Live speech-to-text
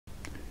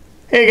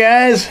Hey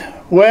guys,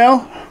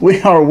 well,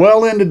 we are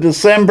well into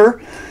December,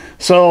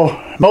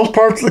 so most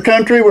parts of the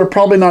country we're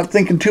probably not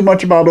thinking too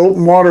much about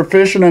open water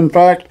fishing. In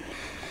fact,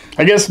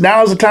 I guess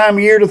now is the time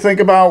of year to think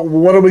about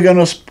what are we going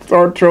to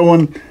start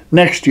throwing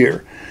next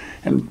year.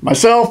 And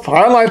myself,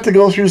 I like to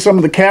go through some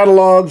of the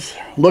catalogs,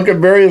 look at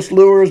various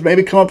lures,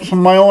 maybe come up with some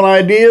of my own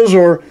ideas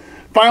or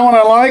find one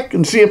I like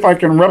and see if I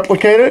can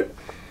replicate it.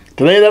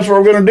 Today that's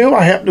what we're going to do.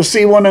 I happen to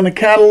see one in the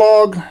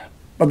catalog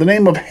by the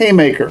name of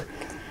Haymaker.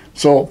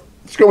 So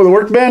let's go with the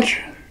workbench,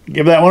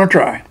 give that one a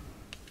try.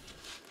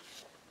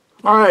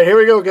 Alright, here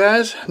we go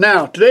guys.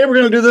 Now, today we're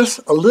going to do this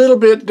a little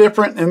bit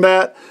different in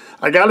that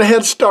I got a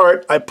head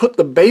start. I put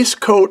the base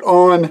coat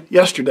on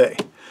yesterday.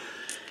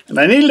 And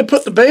I needed to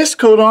put the base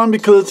coat on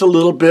because it's a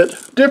little bit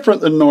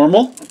different than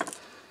normal.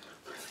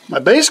 My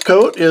base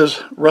coat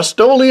is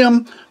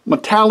Rust-Oleum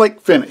metallic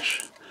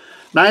finish.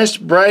 Nice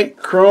bright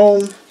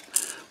chrome.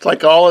 It's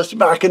like all this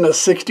back in the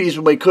 60s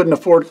when we couldn't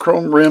afford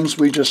chrome rims,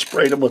 we just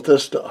sprayed them with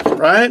this stuff,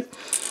 right?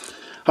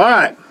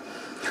 Alright,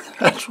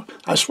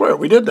 I swear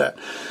we did that.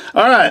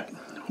 Alright,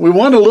 we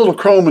want a little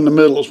chrome in the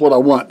middle is what I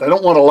want. I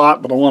don't want a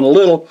lot, but I want a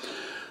little.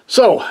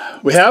 So,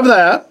 we have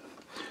that.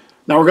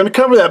 Now we're going to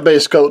cover that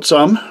base coat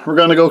some. We're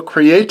going to go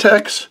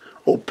Createx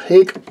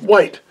Opaque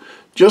White,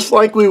 just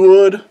like we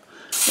would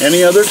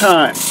any other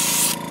time.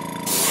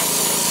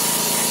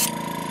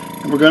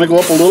 And we're going to go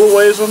up a little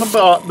ways on the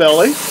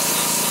belly.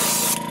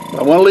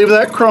 I want to leave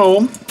that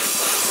chrome.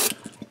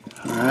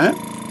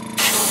 Alright.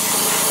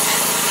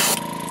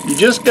 You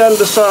just got to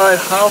decide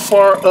how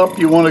far up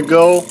you want to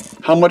go,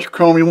 how much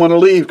chrome you want to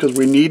leave, because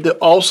we need to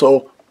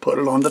also put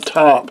it on the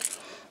top.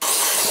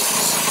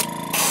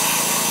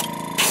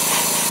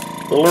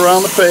 A little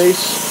around the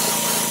face.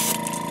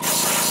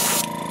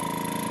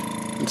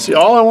 And see,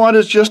 all I want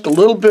is just a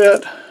little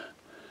bit.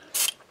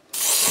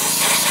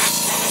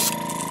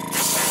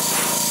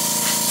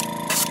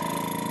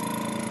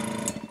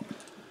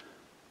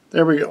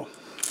 There we go.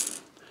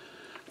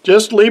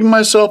 Just leaving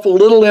myself a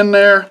little in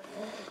there,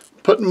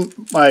 putting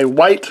my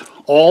white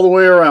all the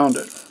way around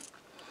it.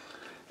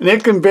 And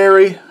it can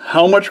vary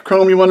how much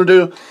chrome you want to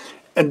do.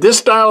 And this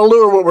style of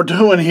lure, what we're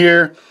doing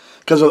here,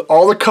 because of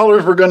all the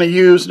colors we're going to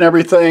use and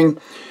everything,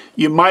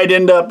 you might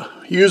end up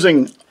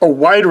using a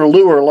wider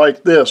lure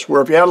like this,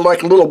 where if you had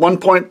like a little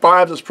 1.5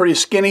 that's pretty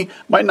skinny,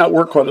 might not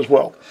work quite as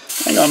well.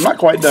 Hang on, I'm not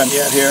quite done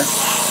yet here.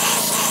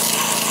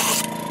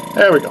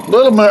 There we go, a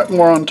little bit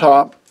more on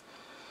top.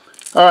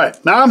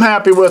 Alright, now I'm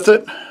happy with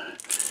it.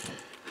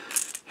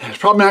 It's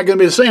probably not going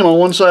to be the same on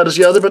one side as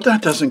the other, but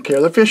that doesn't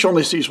care. The fish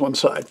only sees one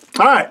side.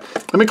 Alright,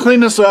 let me clean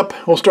this up.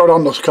 We'll start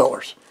on those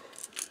colors.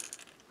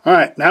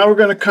 Alright, now we're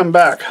going to come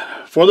back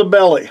for the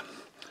belly.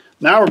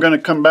 Now we're going to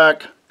come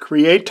back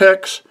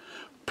Createx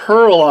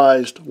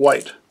Pearlized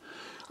White.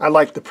 I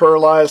like the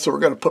pearlized, so we're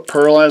going to put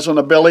pearlized on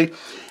the belly.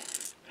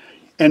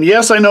 And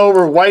yes, I know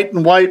we're white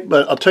and white,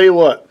 but I'll tell you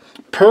what,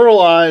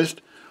 pearlized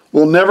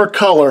will never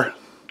cover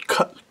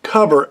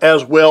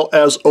as well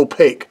as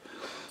opaque.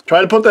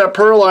 Try to put that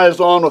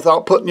pearlized on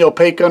without putting the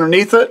opaque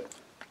underneath it,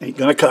 ain't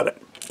going to cut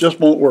it. Just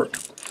won't work.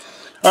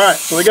 Alright,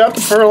 so we got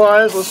the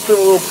pearlized. Let's do a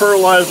little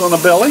pearlized on the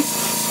belly.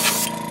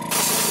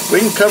 We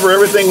can cover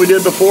everything we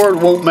did before. It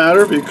won't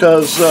matter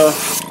because,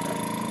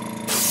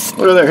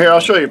 look at there. Here, I'll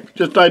show you.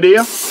 Just an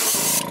idea.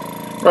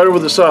 Right over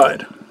the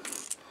side.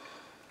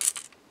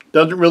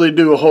 Doesn't really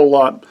do a whole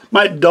lot.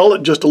 Might dull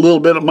it just a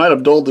little bit. It might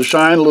have dulled the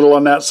shine a little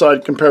on that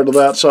side compared to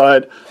that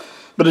side.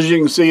 But as you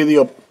can see,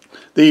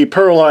 the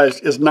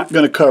pearlized is not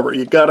going to cover.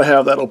 You've got to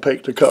have that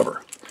opaque to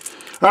cover.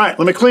 All right,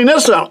 let me clean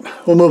this out.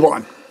 We'll move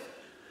on.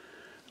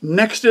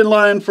 Next in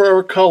line for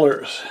our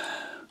colors.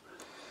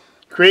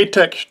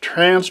 Createx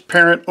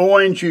Transparent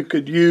Orange. You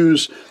could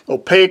use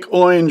opaque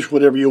orange,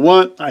 whatever you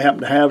want. I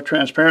happen to have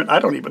transparent. I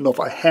don't even know if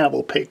I have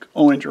opaque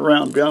orange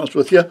around, to be honest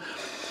with you.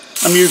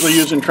 I'm usually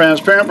using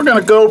transparent. We're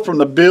going to go from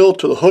the bill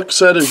to the hook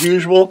set as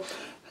usual.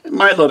 I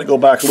might let it go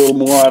back a little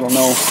more, I don't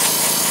know.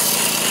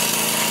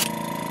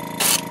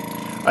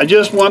 I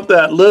just want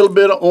that little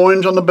bit of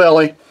orange on the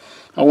belly.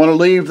 I want to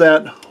leave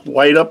that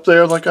white up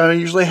there like I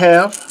usually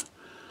have.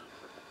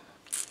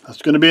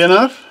 That's going to be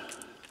enough.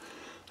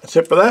 That's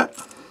it for that.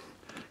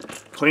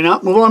 Clean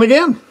out, move on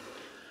again.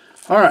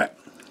 Alright,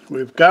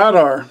 we've got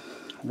our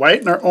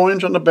white and our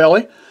orange on the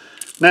belly.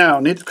 Now,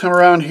 need to come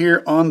around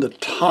here on the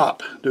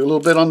top. Do a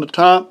little bit on the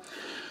top.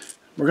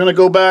 We're going to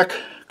go back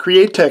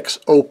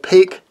Createx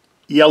Opaque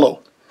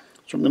Yellow.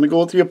 So I'm going to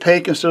go with the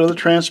opaque instead of the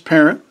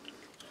transparent.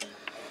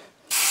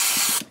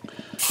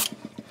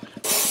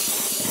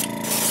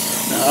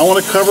 Now, I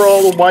want to cover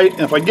all the white,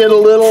 and if I get a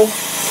little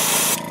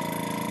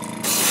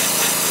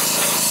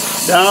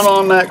down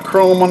on that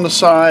chrome on the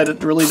side,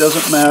 it really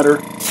doesn't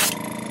matter.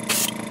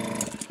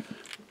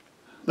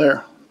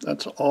 There,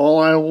 that's all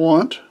I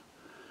want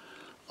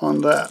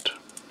on that.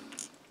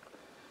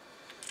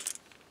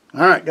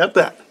 Alright, got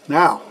that.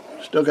 Now,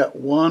 still got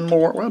one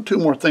more, well, two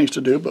more things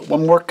to do, but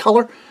one more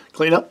color.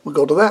 Clean up, we'll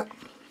go to that.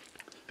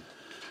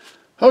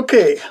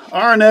 Okay,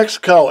 our next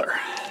color.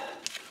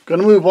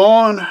 Going to move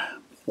on.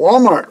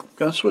 Walmart.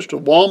 Going to switch to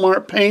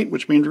Walmart paint,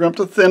 which means we're going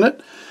to have to thin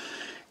it.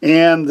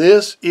 And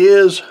this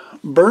is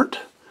burnt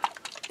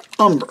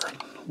umber.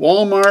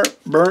 Walmart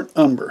burnt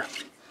umber.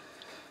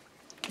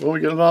 Well, we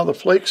get all the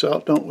flakes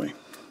out, don't we? There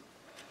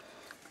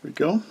we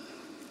go.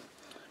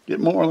 Get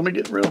more. Let me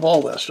get rid of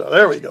all that stuff.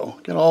 There we go.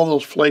 Get all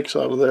those flakes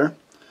out of there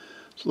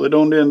so they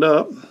don't end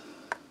up.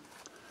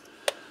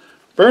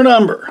 Burnt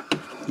umber.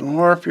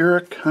 Or if you're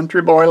a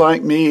country boy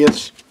like me,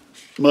 it's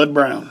mud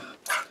brown.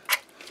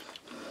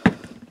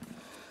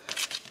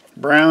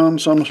 Brown,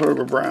 some sort of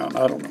a brown.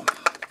 I don't know.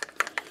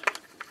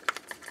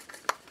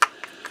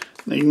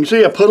 Now you can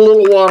see I put a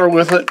little water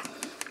with it.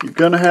 You're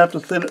going to have to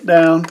thin it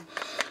down.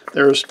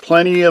 There's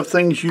plenty of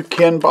things you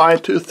can buy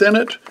to thin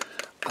it.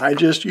 I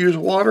just use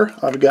water.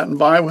 I've gotten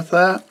by with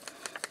that.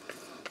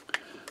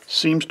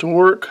 Seems to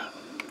work.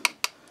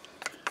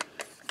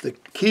 The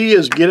key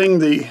is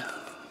getting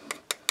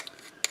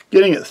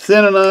it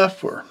thin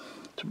enough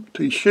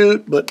to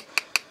shoot, but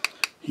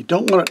you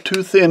don't want it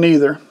too thin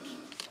either,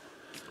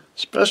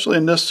 especially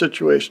in this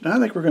situation. I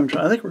think we're going to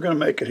try. I think we're going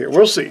to make it here.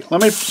 We'll see.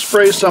 Let me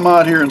spray some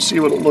out here and see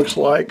what it looks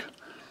like,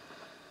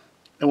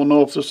 and we'll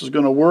know if this is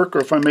going to work or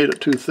if I made it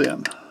too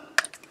thin.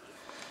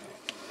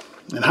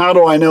 And how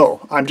do I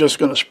know? I'm just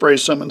going to spray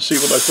some and see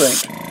what I think.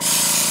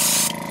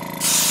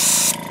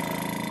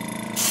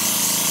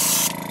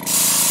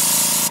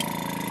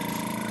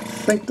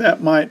 I think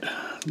that might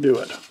do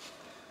it.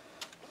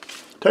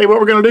 Tell you what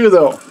we're going to do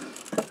though.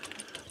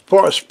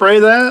 Before I spray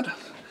that,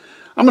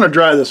 I'm going to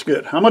dry this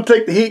good. I'm going to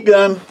take the heat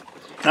gun.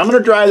 I'm going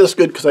to dry this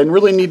good because I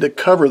really need to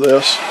cover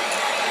this.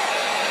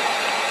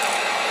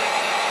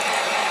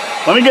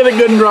 Let me get it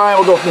good and dry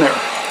and we'll go from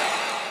there.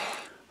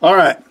 All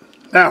right.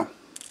 Now,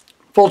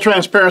 full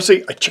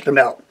transparency, I chickened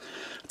out.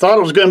 Thought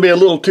it was going to be a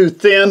little too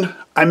thin.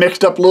 I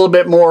mixed up a little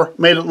bit more,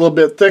 made it a little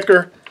bit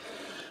thicker.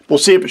 We'll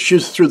see if it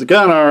shoots through the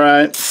gun all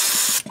right.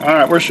 All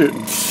right, we're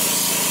shooting.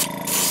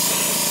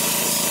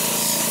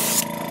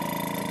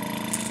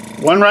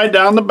 One right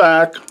down the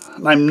back.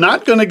 And I'm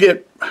not going to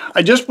get,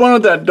 I just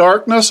wanted that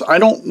darkness. I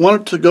don't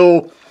want it to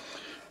go,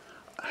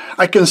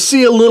 I can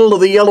see a little of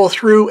the yellow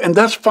through, and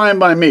that's fine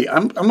by me.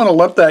 I'm going to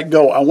let that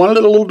go. I wanted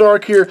it a little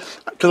dark here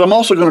because I'm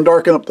also going to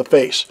darken up the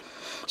face.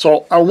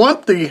 So I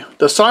want the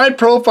side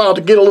profile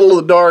to get a little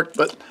of the dark,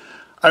 but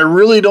I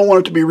really don't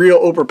want it to be real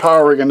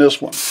overpowering in this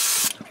one.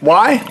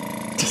 Why?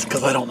 Just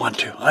because I don't want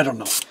to. I don't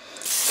know.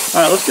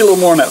 All right, let's get a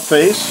little more on that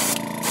face.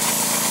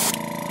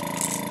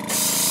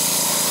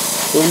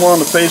 A little more on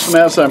the face on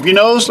that side. If you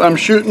notice, I'm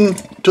shooting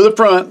to the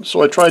front,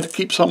 so I tried to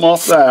keep some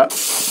off that.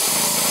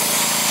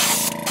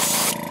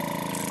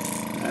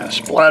 I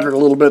splattered a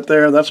little bit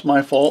there. That's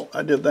my fault.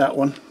 I did that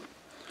one.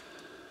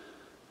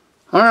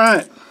 All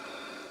right.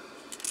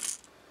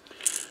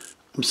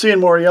 I'm seeing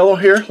more yellow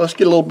here. Let's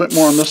get a little bit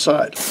more on this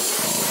side.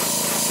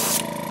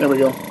 There we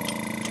go.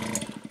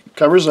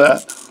 Covers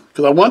that.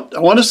 Because I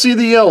want to see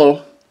the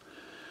yellow,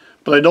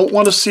 but I don't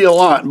want to see a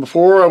lot.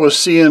 Before I was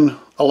seeing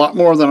a lot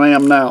more than I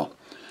am now.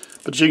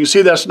 But you can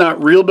see that's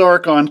not real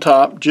dark on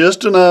top,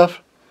 just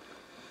enough.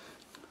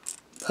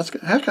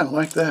 I kind of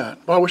like that.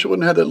 Well, I wish I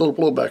wouldn't have that little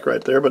blowback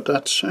right there, but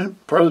that's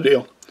part of the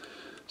deal.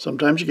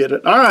 Sometimes you get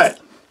it. All right.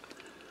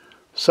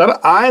 Set of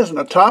eyes and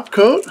a top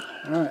coat.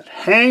 All right,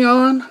 hang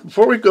on.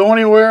 Before we go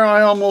anywhere,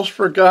 I almost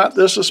forgot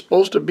this is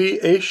supposed to be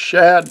a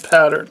shad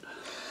pattern.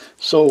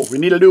 So we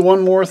need to do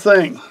one more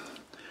thing.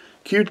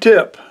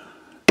 Q-tip.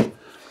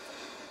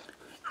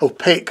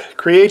 Opaque.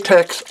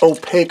 Createx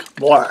Opaque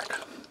Black.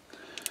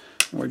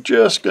 And we're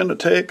just going to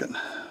take and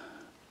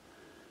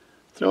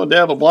throw a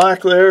dab of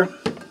black there.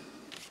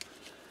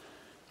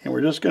 And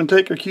we're just going to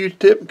take our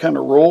Q-tip and kind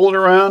of roll it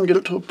around, get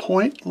it to a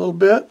point a little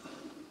bit.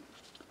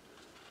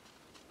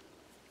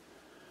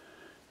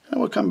 And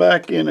we'll come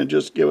back in and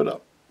just give it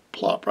a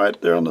plop right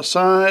there on the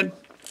side.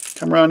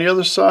 Come around the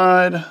other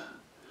side.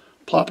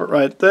 Plop it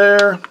right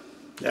there.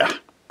 Yeah.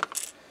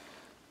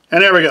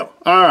 And there we go.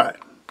 All right.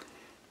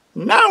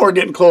 Now we're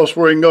getting close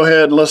where we can go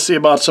ahead and let's see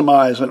about some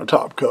eyes and a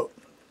top coat.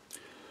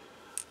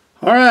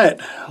 All right.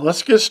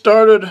 Let's get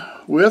started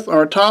with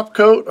our top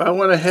coat. I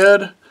went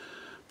ahead,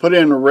 put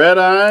in red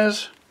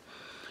eyes.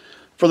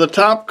 For the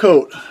top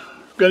coat,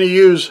 I'm going to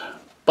use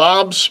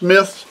Bob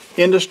Smith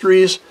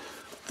Industries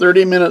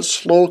 30-minute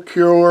slow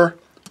cure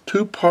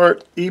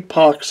 2-part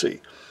epoxy.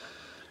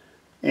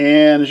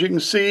 And as you can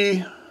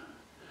see,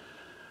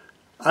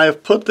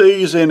 I've put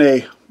these in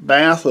a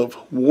bath of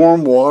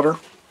warm water.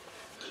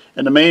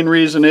 And the main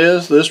reason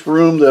is this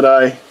room that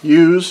I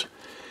use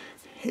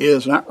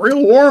is not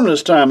real warm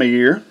this time of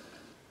year.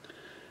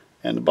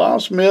 And the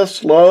Bob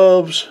Smith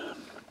loves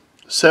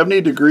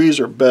 70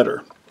 degrees or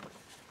better.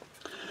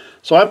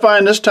 So I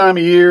find this time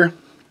of year,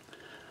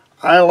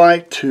 I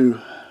like to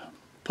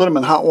put them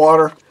in hot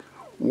water,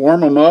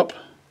 warm them up,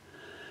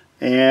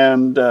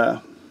 and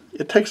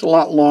it takes a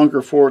lot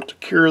longer for it to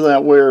cure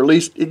that way, or at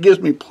least it gives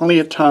me plenty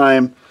of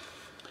time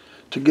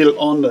to get it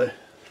on the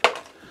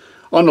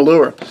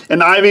lure.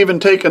 And I've even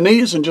taken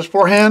these, and just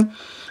beforehand,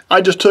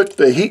 I just took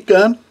the heat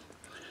gun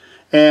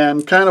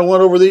and kind of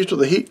went over these with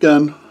the heat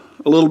gun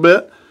a little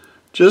bit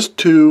just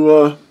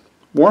to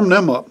warm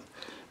them up,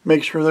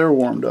 make sure they're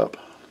warmed up.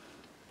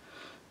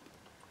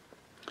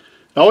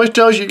 It always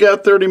tells you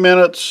got 30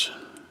 minutes,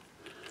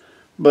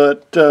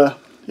 but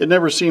it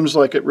never seems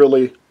like it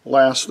really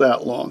lasts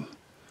that long.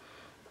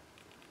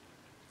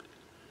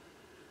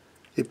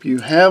 If you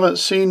haven't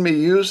seen me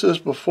use this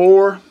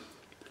before,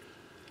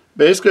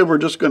 basically we're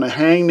just going to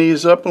hang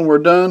these up when we're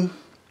done,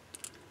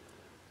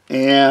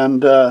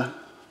 and the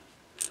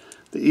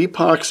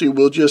epoxy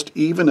will just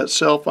even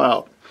itself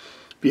out.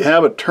 If you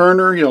have a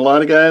turner, you know, a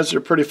lot of guys are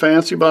pretty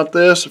fancy about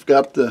this. They've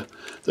got the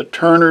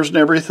turners and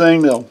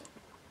everything. They'll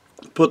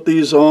put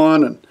these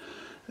on and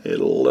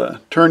it'll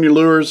turn your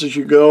lures as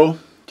you go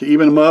to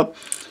even them up.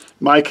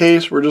 In my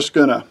case, we're just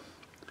going to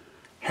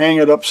hang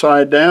it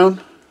upside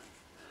down,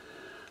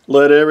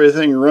 let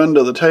everything run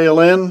to the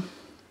tail end,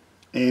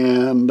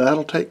 and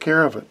that'll take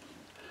care of it.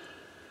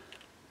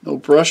 No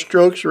brush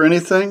strokes or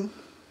anything.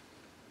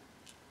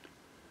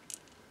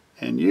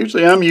 And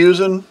usually I'm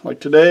using,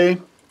 like today,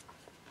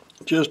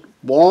 just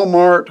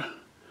Walmart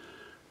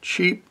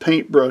cheap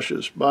paint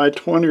brushes. Buy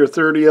 20 or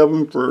 30 of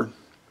them for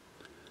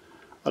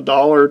 $1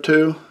 or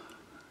 $2,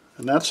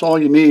 and that's all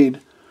you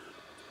need,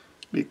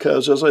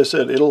 because as I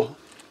said, it'll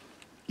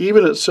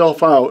even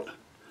itself out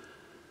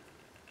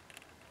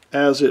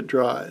as it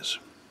dries.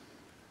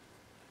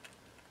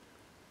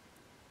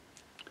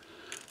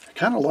 I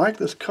kind of like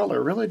this color,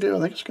 I really do. I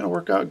think it's going to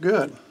work out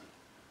good.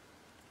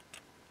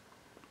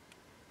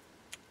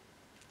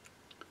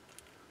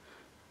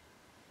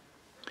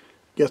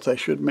 Guess I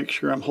should make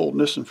sure I'm holding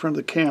this in front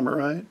of the camera,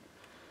 right?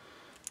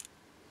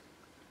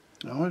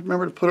 I always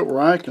remember to put it where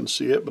I can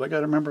see it, but I got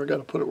to remember I got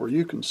to put it where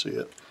you can see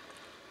it.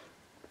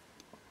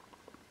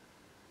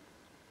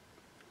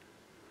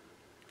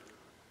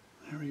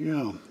 There we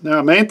go. Now,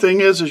 the main thing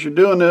is, as you're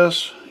doing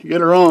this, you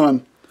get her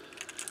on,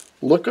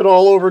 look it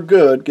all over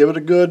good. Give it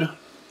a good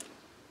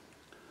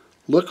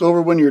look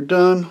over when you're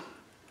done.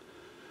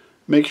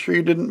 Make sure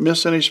you didn't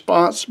miss any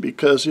spots,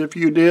 because if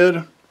you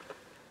did,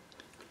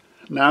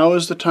 now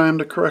is the time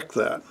to correct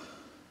that.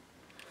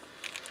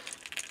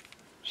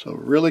 So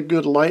really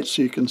good light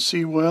so you can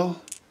see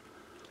well.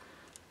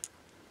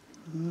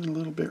 A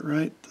little bit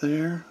right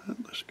there.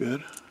 That looks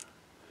good.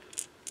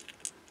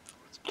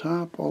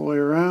 Top all the way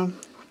around.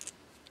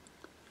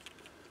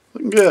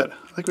 Looking good.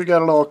 I think we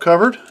got it all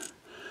covered.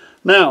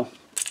 Now,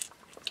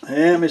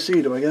 let me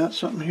see. Do I got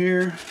something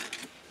here?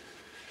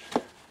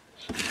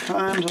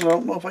 Sometimes I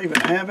don't know if I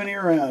even have any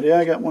around. Yeah,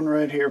 I got one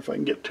right here if I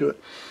can get to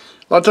it.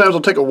 A lot of times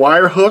I'll take a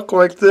wire hook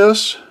like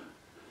this.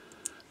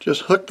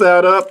 Just hook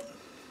that up.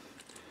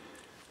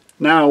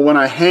 Now when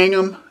I hang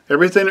them,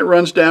 everything that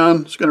runs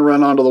down is going to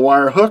run onto the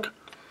wire hook.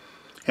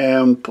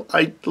 And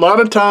a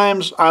lot of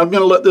times I'm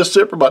going to let this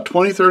sit for about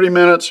 20-30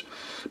 minutes.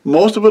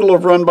 Most of it will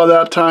have run by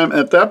that time.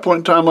 At that point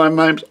in time,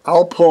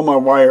 I'll pull my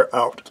wire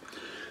out.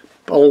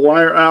 Pull the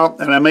wire out,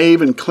 and I may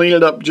even clean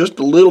it up just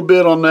a little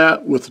bit on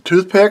that with a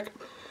toothpick,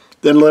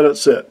 then let it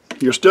sit.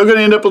 You're still going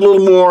to end up with a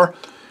little more,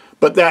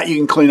 but that you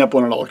can clean up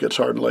when it all gets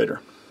hard later.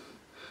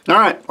 All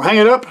right, we'll hang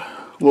it up.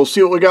 We'll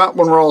see what we got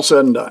when we're all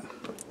said and done.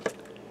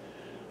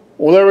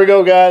 Well, there we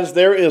go, guys.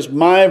 There is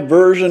my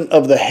version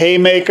of the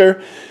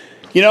haymaker.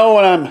 You know,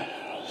 when I'm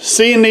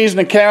seeing these in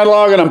the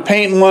catalog and I'm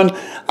painting one,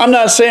 I'm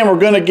not saying we're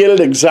going to get it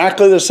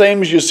exactly the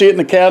same as you see it in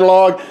the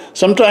catalog.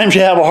 Sometimes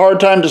you have a hard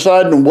time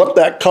deciding what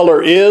that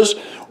color is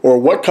or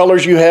what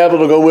colors you have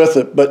that'll go with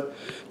it. But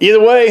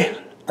either way,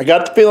 I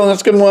got the feeling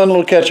that's going to win a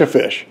little catch a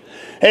fish.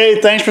 Hey,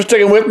 thanks for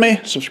sticking with me.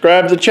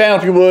 Subscribe to the channel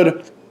if you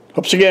would.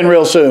 Hope to see you again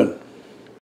real soon.